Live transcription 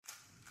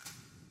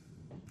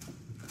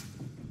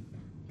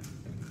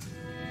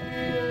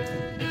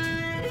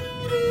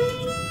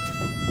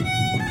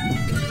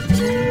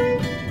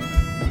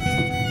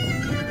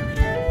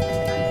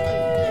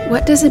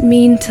What does it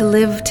mean to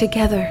live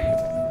together?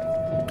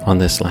 On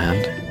this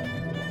land.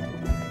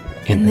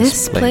 In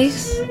this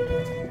place?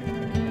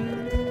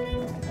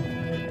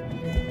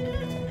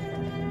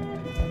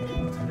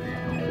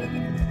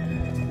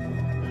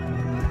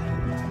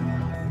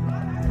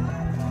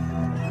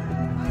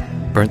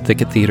 Burnt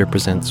Thicket Theatre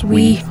presents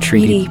We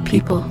Treaty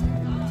People.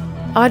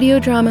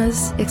 Audio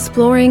dramas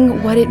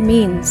exploring what it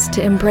means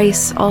to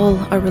embrace all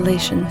our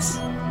relations.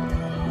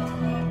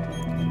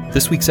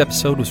 This week's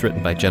episode was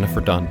written by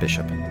Jennifer Dawn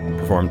Bishop,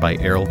 performed by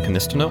Errol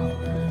Canistano,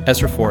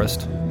 Ezra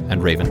Forrest,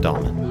 and Raven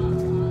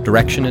Dahlman.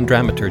 Direction and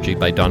dramaturgy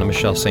by Donna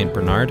Michelle St.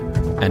 Bernard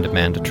and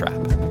Amanda Trapp.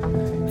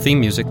 Theme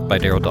music by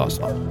Daryl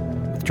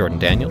Doslow, with Jordan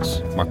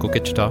Daniels, Marco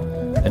Gichita,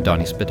 and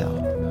Donnie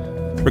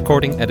Spadell.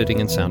 Recording, editing,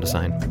 and sound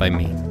design by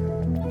me,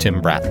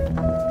 Tim Bratton.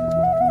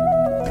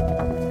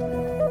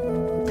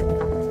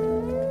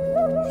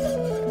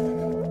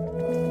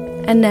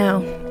 And now,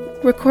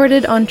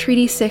 recorded on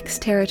Treaty 6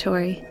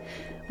 territory,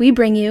 we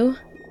bring you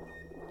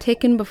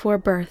Taken Before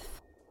Birth.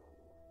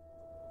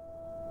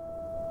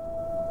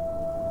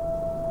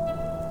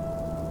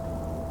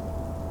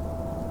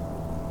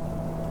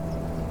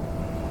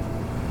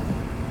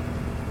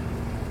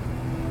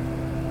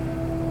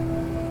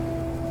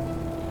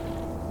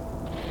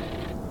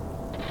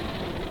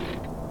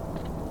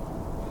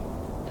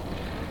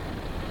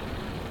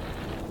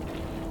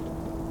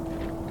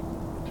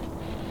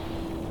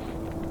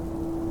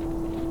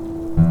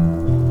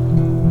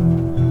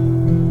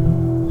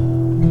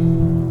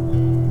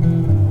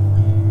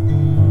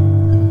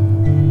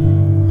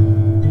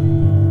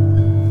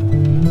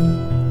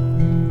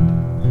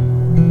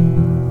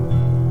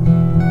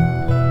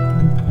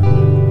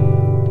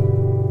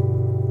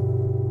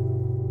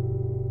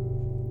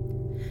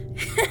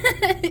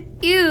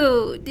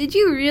 Ew, did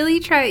you really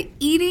try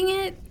eating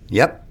it?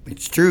 Yep,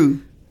 it's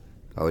true.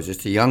 I was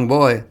just a young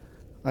boy.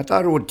 I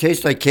thought it would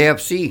taste like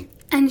KFC.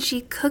 And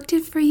she cooked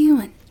it for you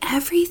and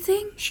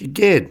everything? She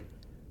did.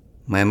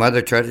 My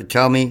mother tried to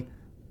tell me,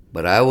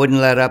 but I wouldn't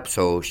let up,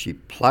 so she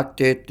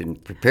plucked it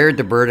and prepared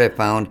the bird I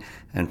found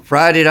and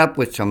fried it up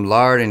with some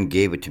lard and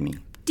gave it to me.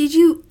 Did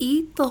you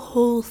eat the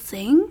whole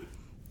thing?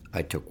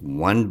 I took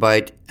one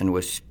bite and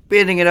was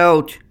spitting it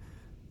out.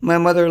 My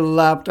mother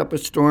laughed up a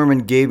storm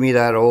and gave me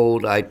that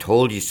old "I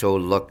told you so"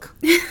 look.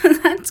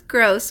 That's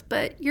gross,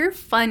 but you're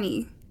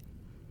funny.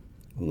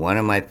 One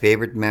of my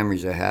favorite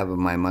memories I have of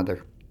my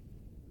mother.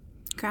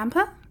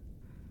 Grandpa?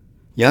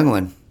 Young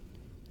one,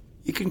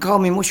 you can call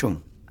me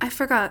Mushum. I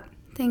forgot.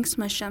 Thanks,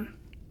 Mushum.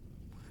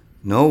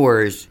 No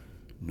worries.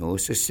 No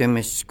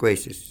susimis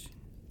squaces.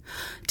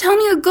 Tell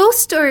me a ghost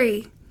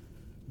story.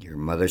 Your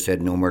mother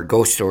said no more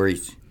ghost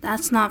stories.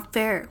 That's not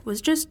fair. It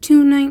was just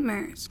 2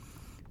 nightmares.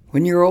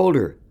 When you're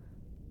older,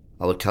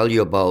 I will tell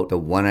you about the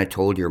one I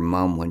told your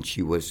mom when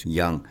she was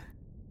young.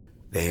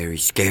 Very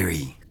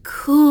scary.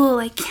 Cool,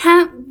 I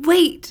can't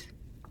wait.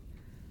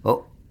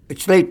 Oh,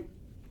 it's late.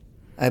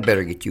 I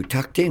better get you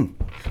tucked in.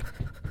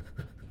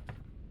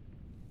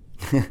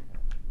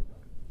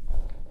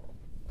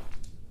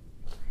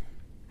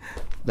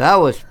 That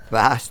was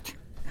fast.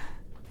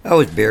 I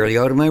was barely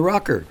out of my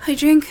rocker. I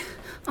drink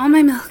all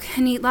my milk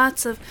and eat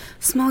lots of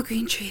small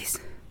green trees.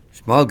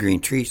 Small green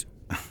trees?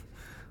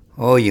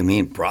 Oh, you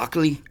mean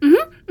broccoli?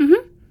 Mm-hmm.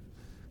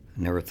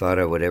 I never thought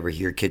I would ever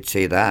hear kids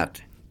say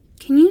that.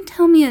 Can you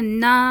tell me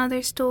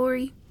another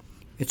story?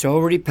 It's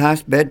already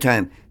past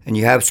bedtime, and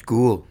you have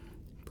school.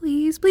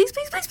 Please, please,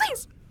 please, please,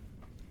 please.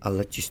 I'll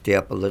let you stay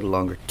up a little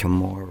longer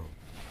tomorrow.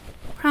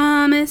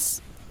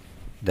 Promise.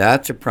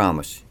 That's a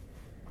promise.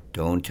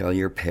 Don't tell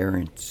your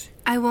parents.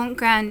 I won't,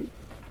 Grand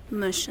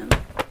Mushum.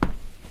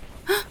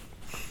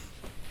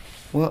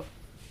 Well,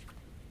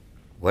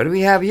 what do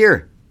we have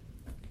here?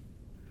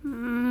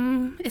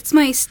 It's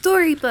my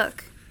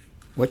storybook.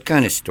 What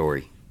kind of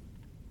story?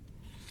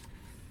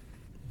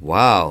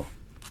 Wow.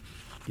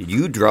 Did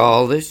you draw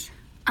all this?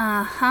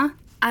 Uh-huh.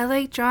 I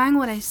like drawing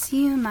what I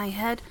see in my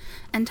head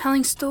and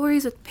telling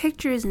stories with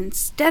pictures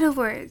instead of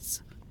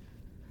words.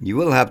 You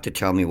will have to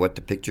tell me what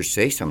the pictures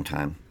say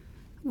sometime.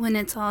 When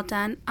it's all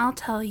done, I'll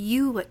tell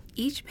you what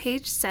each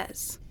page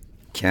says.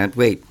 Can't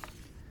wait.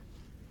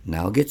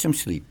 Now get some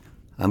sleep.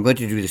 I'm going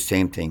to do the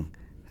same thing.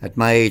 At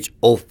my age,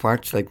 old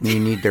farts like me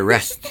need the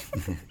rest.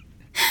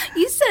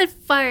 You said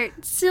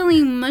fart,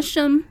 silly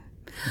Mushum.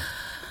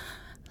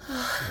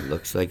 It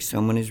looks like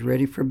someone is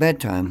ready for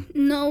bedtime.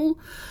 No,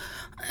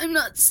 I'm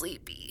not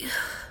sleepy.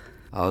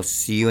 I'll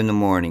see you in the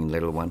morning,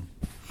 little one.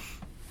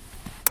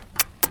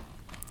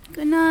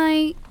 Good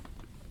night.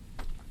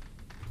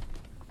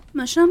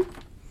 Mushum,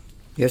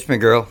 Yes, my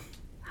girl.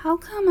 how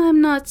come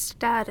I'm not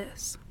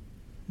status?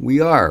 We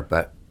are,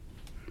 but...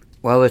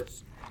 Well,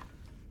 it's...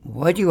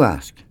 Why'd you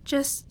ask?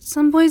 Just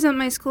some boys at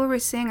my school were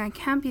saying I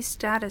can't be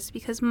status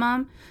because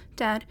Mom,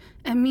 Dad,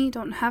 and me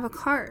don't have a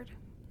card.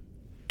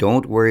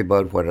 Don't worry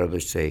about what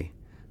others say.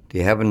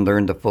 They haven't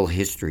learned the full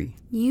history.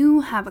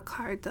 You have a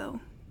card, though.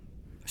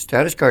 A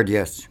status card,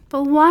 yes.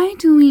 But why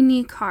do we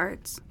need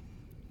cards?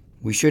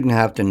 We shouldn't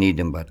have to need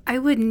them, but I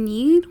would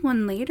need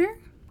one later?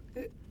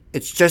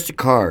 it's just a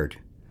card.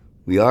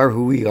 We are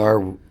who we are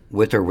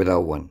with or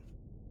without one.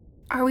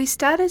 Are we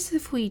status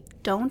if we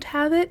don't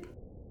have it?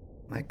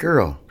 My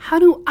girl, How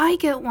do I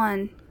get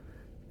one?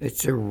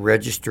 it's a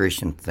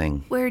registration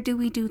thing. Where do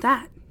we do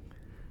that?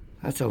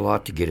 That's a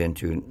lot to get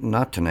into.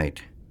 Not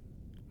tonight.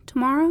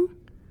 Tomorrow?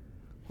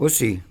 We'll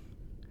see.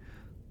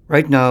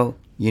 Right now,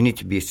 you need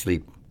to be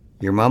asleep.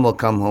 Your mom will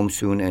come home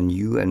soon, and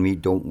you and me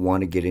don't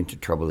want to get into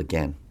trouble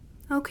again.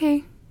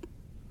 Okay.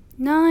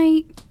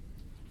 Night.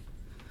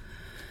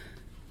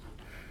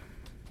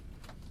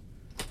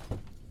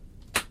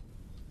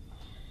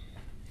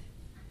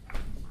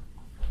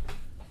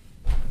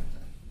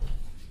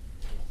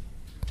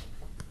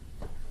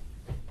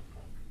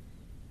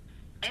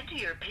 Enter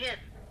your PIN,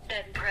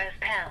 then press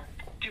pound.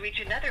 To reach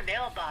another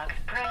mailbox,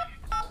 press...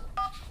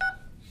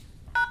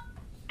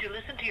 To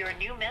listen to your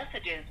new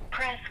messages,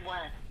 press 1.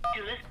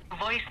 To listen...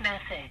 Voice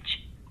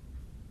message.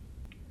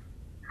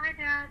 Hi,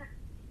 Dad.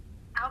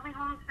 I'll be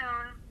home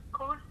soon.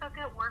 Cole's stuck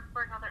at work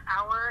for another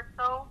hour or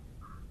so.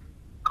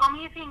 Call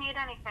me if you need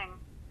anything.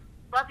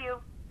 Love you.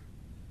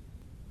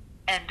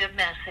 End of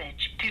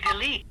message. To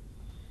delete.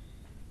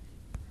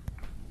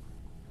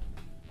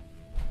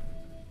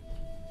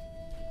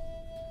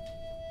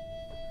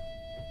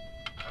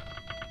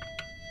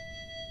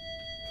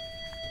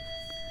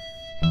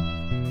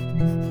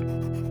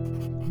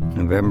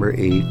 November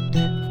 8th,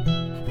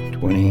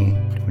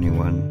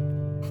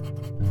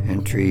 2021.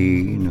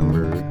 Entry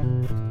number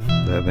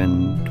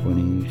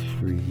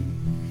 1123.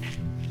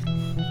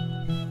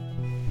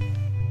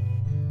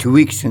 2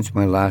 weeks since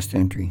my last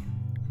entry.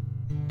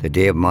 The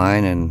day of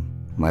mine and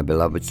my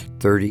beloved's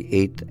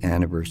 38th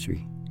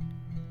anniversary.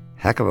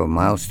 Heck of a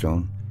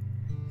milestone.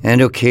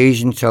 And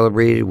occasion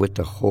celebrated with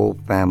the whole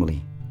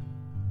family.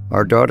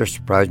 Our daughter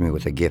surprised me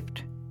with a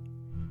gift.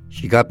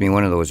 She got me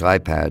one of those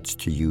iPads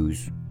to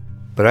use,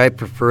 but I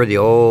prefer the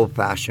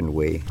old-fashioned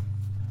way,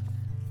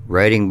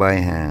 writing by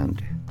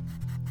hand.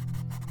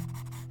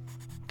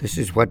 This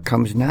is what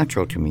comes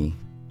natural to me,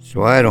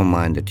 so I don't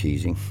mind the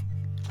teasing.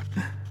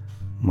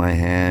 My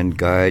hand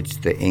guides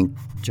the ink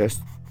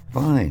just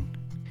fine.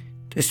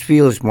 This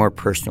feels more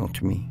personal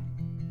to me.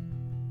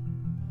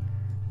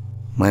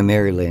 My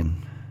Mary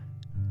Lynn,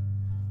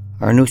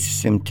 our new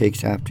sim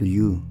takes after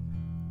you.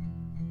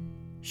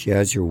 She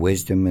has your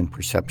wisdom and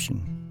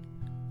perception.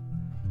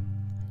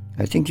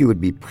 I think you would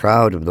be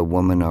proud of the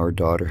woman our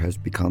daughter has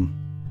become.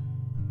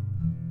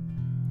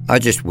 I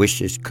just wish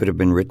this could have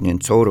been written in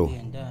Soto.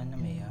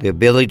 The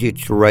ability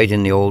to write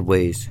in the old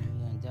ways.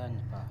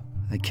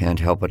 I can't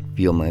help but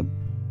feel my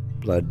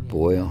blood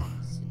boil.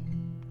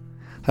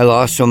 I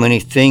lost so many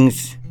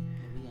things,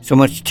 so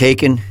much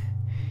taken.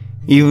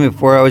 Even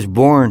before I was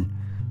born,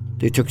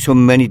 they took so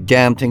many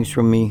damn things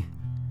from me.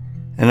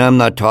 And I'm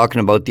not talking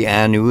about the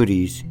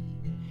annuities.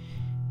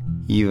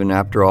 Even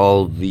after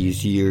all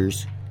these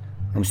years,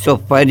 I'm still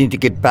fighting to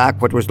get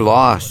back what was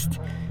lost.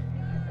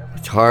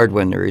 It's hard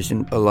when there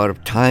isn't a lot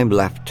of time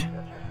left.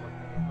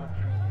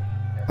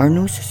 Our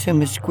new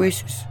Miss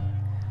Squaces,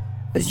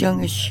 as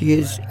young as she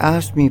is,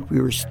 asked me if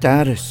we were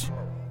status.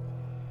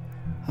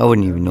 I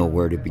wouldn't even know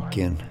where to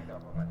begin.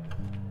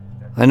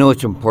 I know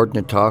it's important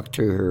to talk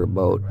to her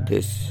about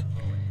this.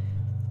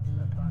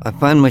 I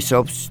find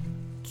myself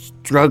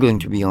struggling,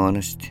 to be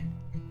honest.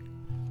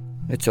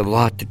 It's a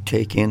lot to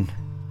take in,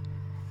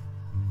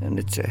 and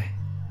it's a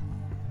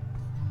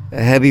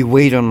heavy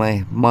weight on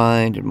my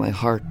mind and my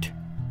heart.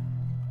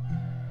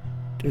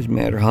 Doesn't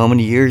matter how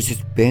many years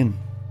it's been.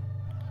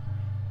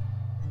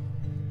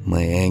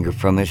 My anger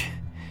from it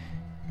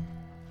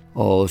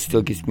all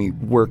still gets me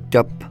worked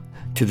up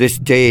to this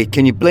day.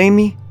 Can you blame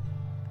me?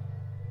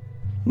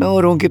 No,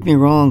 don't get me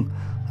wrong.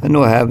 I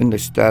know having the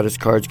status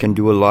cards can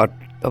do a lot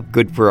of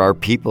good for our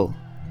people.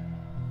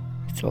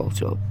 It's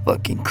also a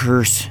fucking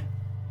curse.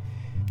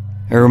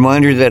 A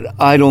reminder that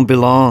I don't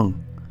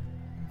belong.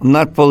 I'm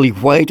not fully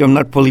white, I'm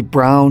not fully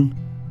brown.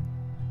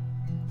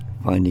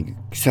 Finding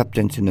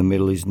acceptance in the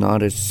middle is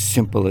not as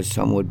simple as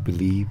some would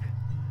believe.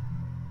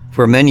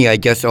 For many, I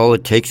guess all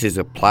it takes is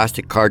a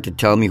plastic card to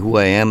tell me who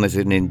I am as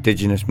an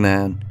Indigenous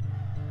man.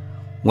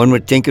 One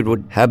would think it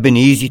would have been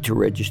easy to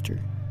register.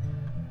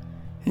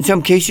 In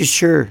some cases,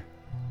 sure.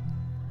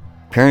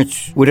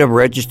 Parents would have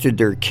registered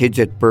their kids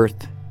at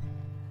birth.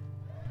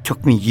 It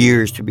took me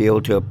years to be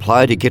able to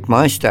apply to get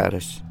my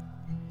status.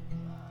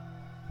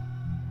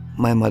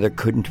 My mother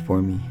couldn't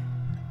for me,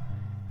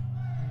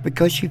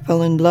 because she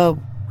fell in love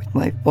with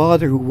my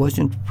father, who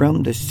wasn't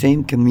from the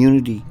same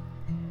community.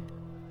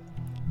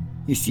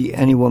 You see,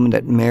 any woman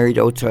that married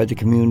outside the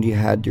community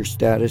had their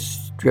status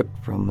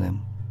stripped from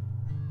them.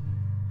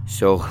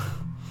 So,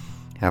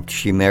 after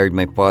she married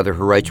my father,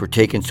 her rights were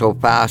taken so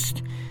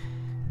fast.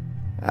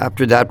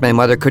 After that, my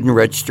mother couldn't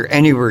register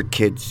any of her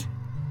kids.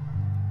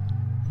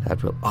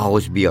 That will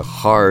always be a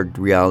hard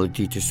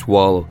reality to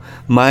swallow.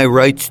 My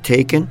rights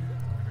taken?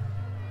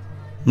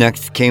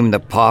 Next came the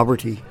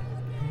poverty,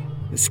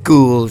 the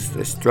schools,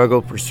 the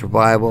struggle for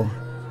survival,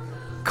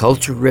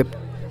 culture ripped,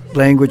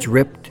 language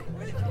ripped,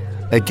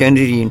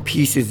 identity in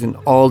pieces, and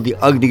all the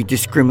ugly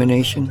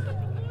discrimination.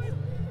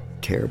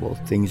 Terrible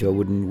things I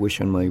wouldn't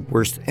wish on my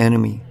worst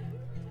enemy.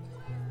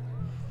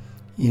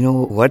 You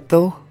know what,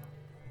 though?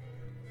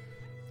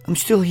 I'm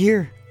still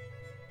here.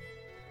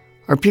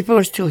 Our people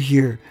are still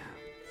here.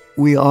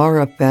 We are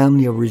a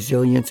family of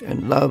resilience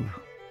and love.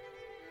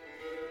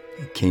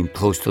 I came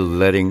close to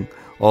letting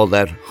all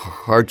that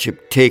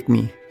hardship take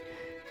me.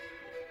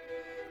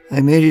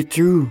 I made it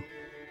through.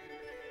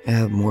 I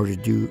have more to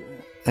do,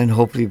 and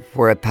hopefully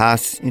before I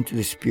pass into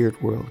the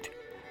spirit world.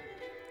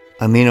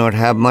 I may not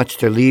have much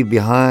to leave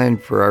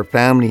behind for our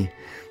family,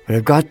 but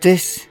I've got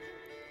this.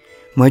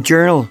 My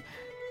journal.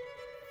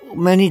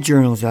 Many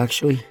journals,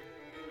 actually.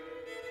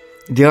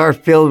 They are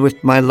filled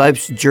with my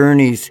life's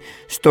journeys,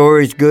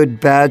 stories, good,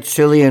 bad,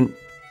 silly, and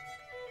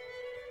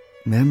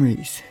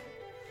memories.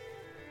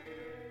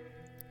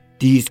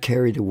 These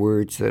carry the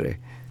words that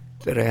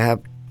I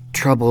have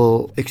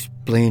trouble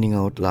explaining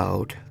out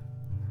loud.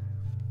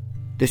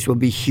 This will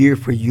be here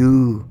for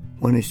you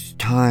when it's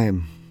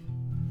time.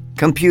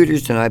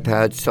 Computers and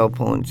iPads, cell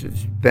phones,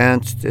 as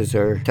advanced as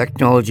our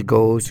technology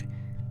goes,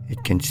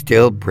 it can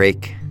still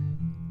break.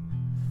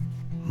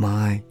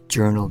 My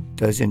journal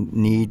doesn't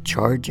need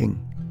charging.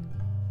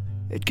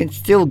 It can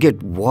still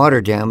get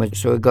water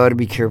damage, so I gotta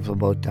be careful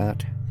about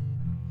that.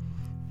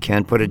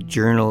 Can't put a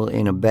journal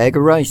in a bag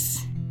of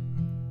rice.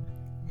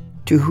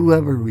 To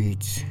whoever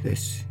reads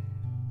this,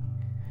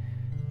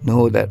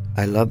 know that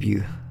I love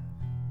you.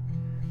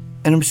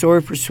 And I'm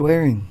sorry for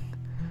swearing.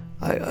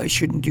 I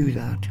shouldn't do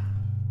that.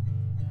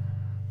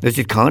 Does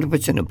it count if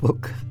it's in a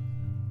book?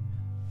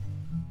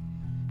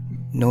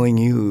 Knowing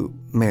you,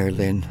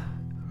 Marilyn,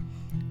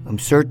 I'm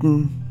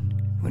certain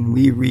when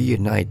we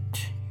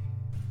reunite,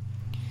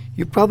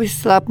 you probably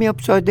slap me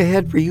upside the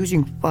head for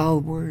using foul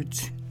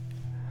words.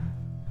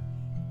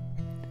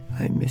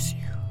 I miss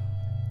you,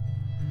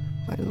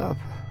 my love.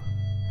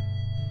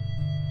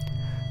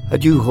 I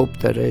do hope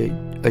that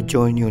I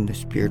join you in the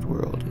spirit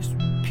world as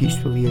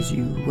peacefully as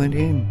you went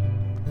in.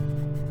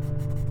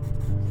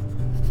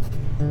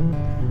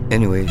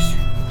 Anyways,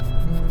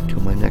 till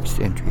my next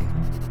entry.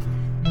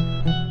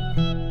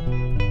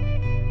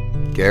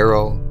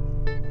 Garrow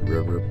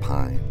River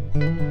Pine.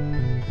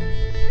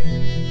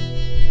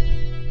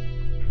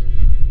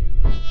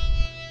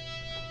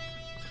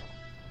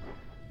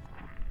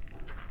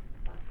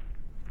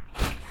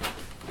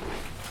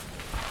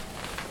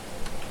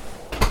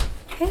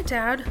 Hey,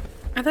 Dad.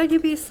 I thought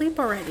you'd be asleep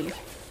already.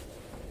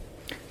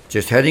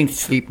 Just heading to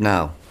sleep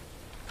now.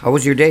 How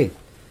was your day?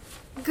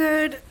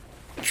 Good.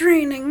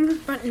 Draining,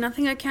 but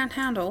nothing I can't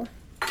handle.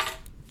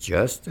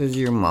 Just as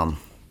your mom.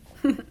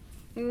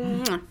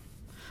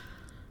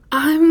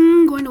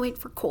 I'm going to wait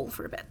for Cole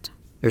for a bit.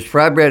 There's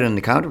fried bread on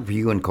the counter for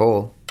you and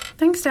Cole.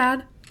 Thanks,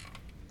 Dad.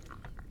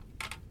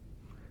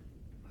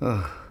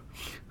 Oh,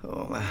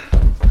 man.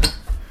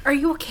 Are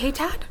you okay,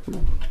 Dad?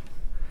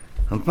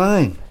 I'm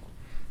fine.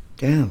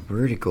 Damn,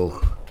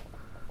 vertigo.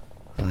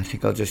 I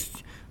think I'll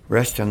just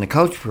rest on the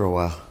couch for a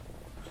while.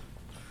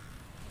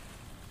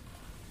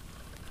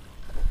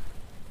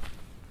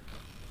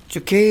 It's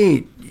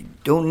okay. You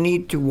don't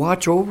need to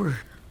watch over.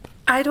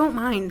 I don't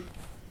mind.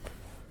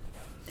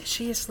 Is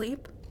she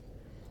asleep?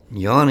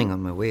 Yawning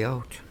on my way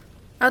out.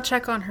 I'll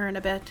check on her in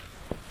a bit.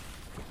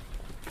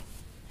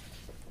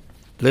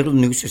 Little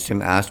new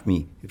system asked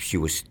me if she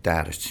was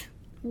status.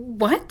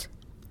 What?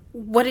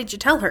 What did you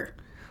tell her?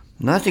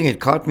 Nothing had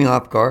caught me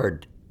off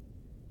guard.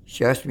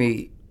 She asked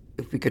me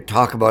if we could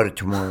talk about it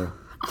tomorrow.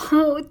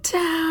 Oh,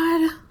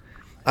 Dad.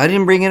 I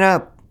didn't bring it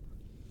up.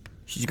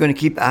 She's going to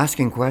keep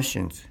asking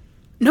questions.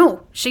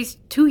 No, she's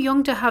too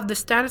young to have the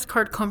status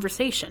card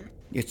conversation.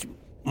 It's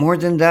more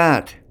than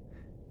that.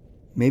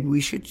 Maybe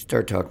we should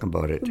start talking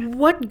about it.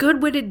 What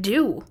good would it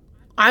do?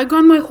 I've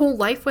gone my whole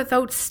life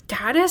without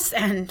status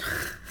and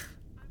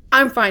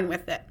I'm fine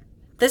with it.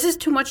 This is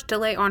too much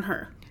delay on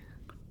her.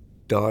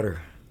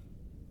 Daughter,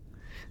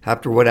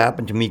 after what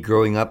happened to me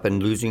growing up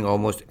and losing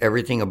almost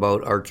everything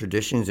about our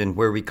traditions and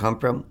where we come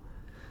from,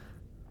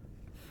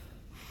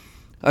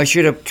 I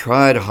should have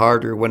tried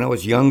harder when I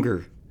was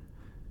younger.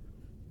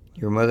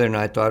 Your mother and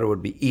I thought it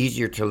would be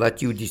easier to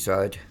let you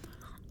decide.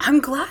 I'm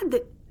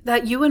glad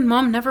that you and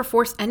Mom never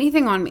forced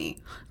anything on me.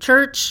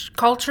 Church,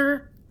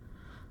 culture.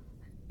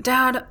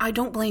 Dad, I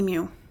don't blame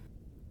you.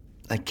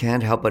 I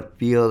can't help but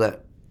feel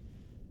that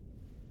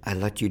I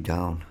let you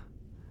down.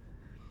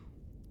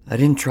 I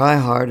didn't try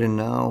hard and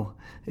now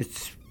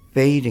it's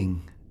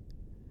fading.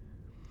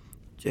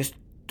 Just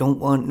don't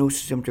want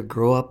Newsom to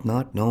grow up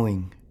not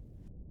knowing.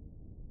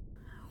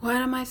 What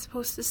am I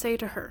supposed to say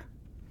to her?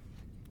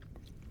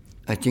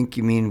 I think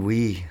you mean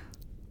we.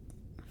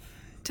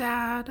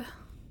 Dad,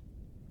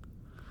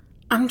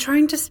 I'm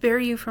trying to spare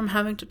you from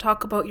having to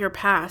talk about your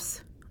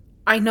past.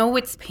 I know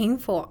it's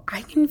painful.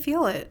 I can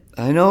feel it.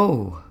 I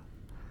know.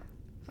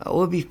 I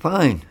will be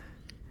fine.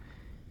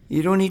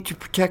 You don't need to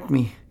protect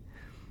me.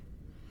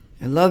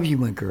 I love you,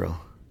 my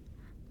girl.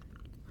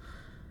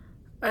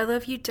 I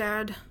love you,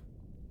 Dad.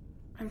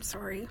 I'm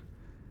sorry.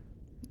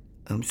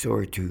 I'm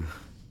sorry, too.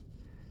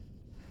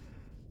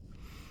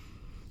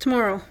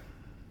 Tomorrow,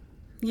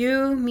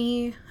 you,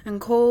 me, and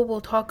Cole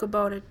will talk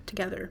about it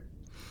together.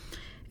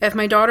 If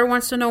my daughter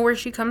wants to know where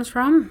she comes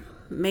from,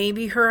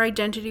 maybe her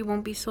identity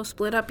won't be so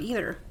split up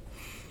either.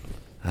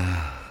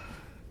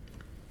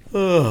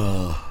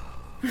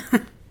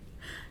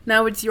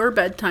 Now it's your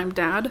bedtime,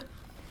 Dad.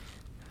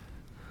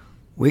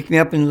 Wake me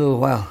up in a little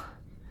while.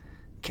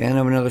 Can't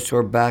have another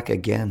sore back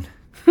again.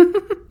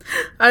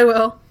 I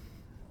will.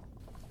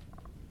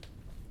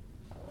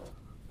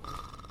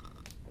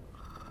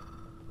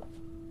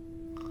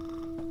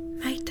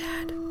 Night,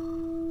 Dad.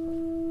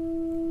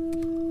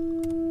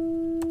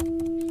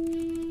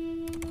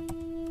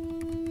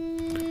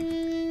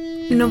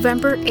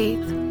 November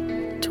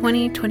 8th,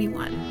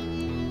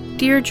 2021.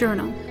 Dear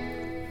Journal,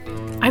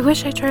 I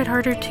wish I tried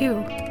harder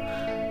too.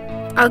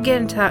 I'll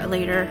get into that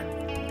later.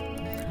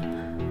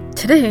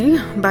 Today,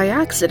 by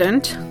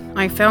accident,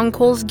 I found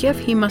Cole's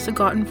gift he must have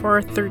gotten for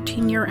our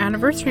 13-year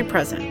anniversary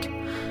present.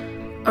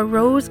 A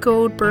rose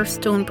gold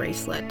birthstone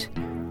bracelet.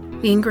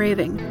 The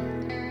engraving,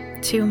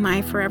 "To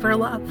my forever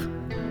love."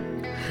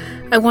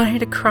 I wanted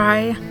to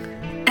cry,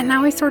 and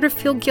now I sort of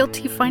feel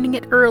guilty finding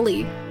it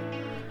early.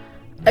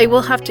 I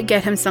will have to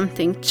get him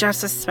something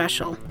just as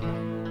special.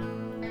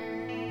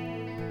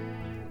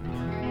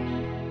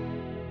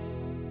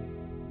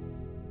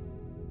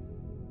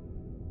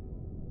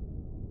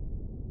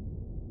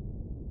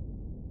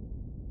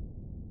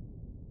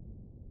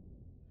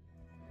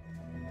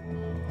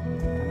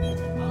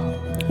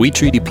 We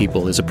Treaty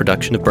People is a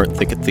production of Burnt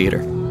Thicket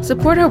Theatre.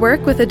 Support our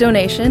work with a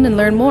donation and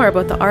learn more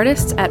about the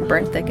artists at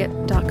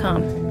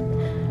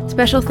burnthicket.com.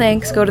 Special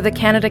thanks go to the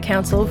Canada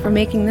Council for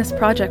making this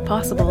project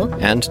possible.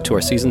 And to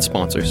our season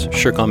sponsors,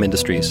 Surecom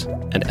Industries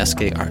and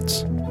SK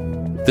Arts.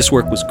 This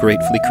work was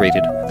gratefully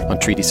created on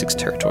Treaty 6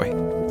 territory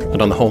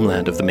and on the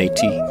homeland of the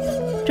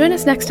Métis. Join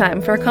us next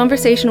time for a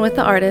conversation with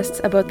the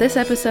artists about this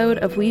episode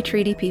of We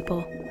Treaty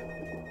People.